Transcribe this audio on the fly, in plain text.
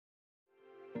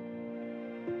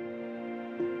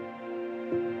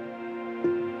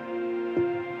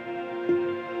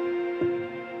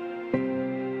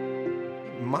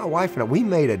wife and I, we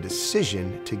made a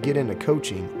decision to get into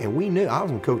coaching, and we knew I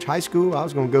was going to coach high school. I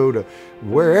was going to go to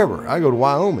wherever. I go to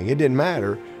Wyoming. It didn't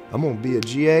matter. I'm going to be a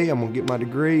GA. I'm going to get my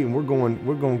degree, and we're going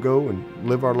to go and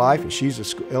live our life. And she's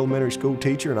a elementary school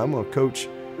teacher, and I'm going to coach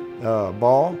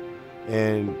ball.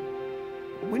 And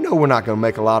we know we're not going to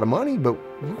make a lot of money, but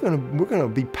we're going to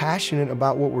be passionate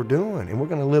about what we're doing, and we're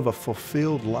going to live a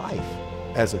fulfilled life.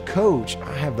 As a coach,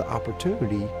 I have the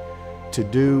opportunity to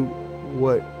do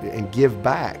what and give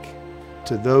back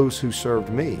to those who served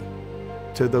me,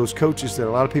 to those coaches that a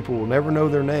lot of people will never know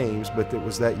their names, but it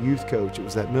was that youth coach, it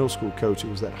was that middle school coach, it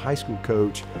was that high school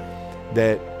coach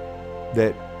that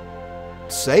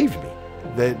saved me,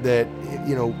 that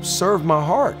you know, served my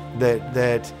heart,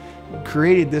 that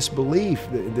created this belief,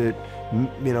 that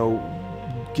you know,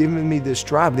 giving me this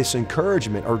drive, this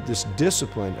encouragement, or this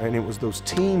discipline. And it was those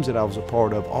teams that I was a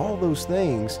part of, all those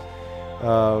things.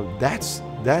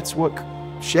 That's what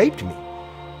shaped me,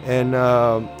 and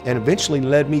eventually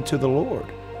led me to the Lord.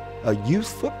 A youth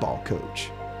football coach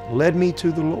led me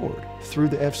to the Lord through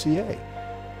the FCA.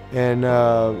 And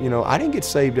you know, I didn't get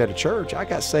saved at a church. I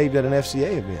got saved at an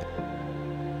FCA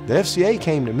event. The FCA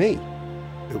came to me.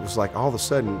 It was like all of a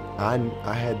sudden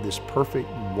I had this perfect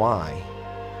why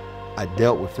I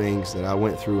dealt with things that I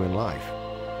went through in life,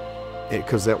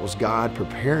 because that was God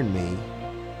preparing me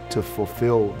to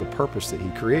fulfill the purpose that He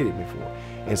created me for.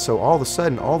 And so all of a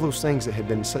sudden, all those things that had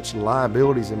been such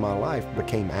liabilities in my life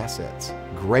became assets,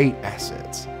 great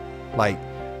assets. Like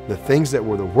the things that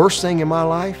were the worst thing in my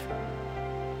life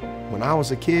when I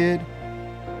was a kid,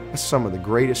 that's some of the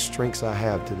greatest strengths I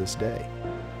have to this day.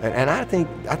 And I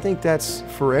think that's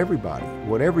for everybody.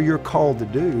 Whatever you're called to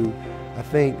do, I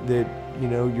think that, you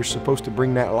know, you're supposed to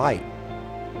bring that light.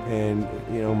 And,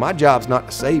 you know, my job's not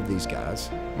to save these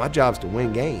guys. My job's to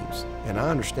win games, and I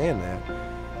understand that.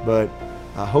 But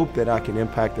I hope that I can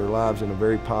impact their lives in a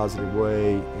very positive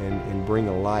way and bring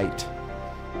a light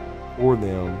for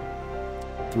them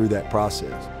through that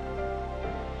process.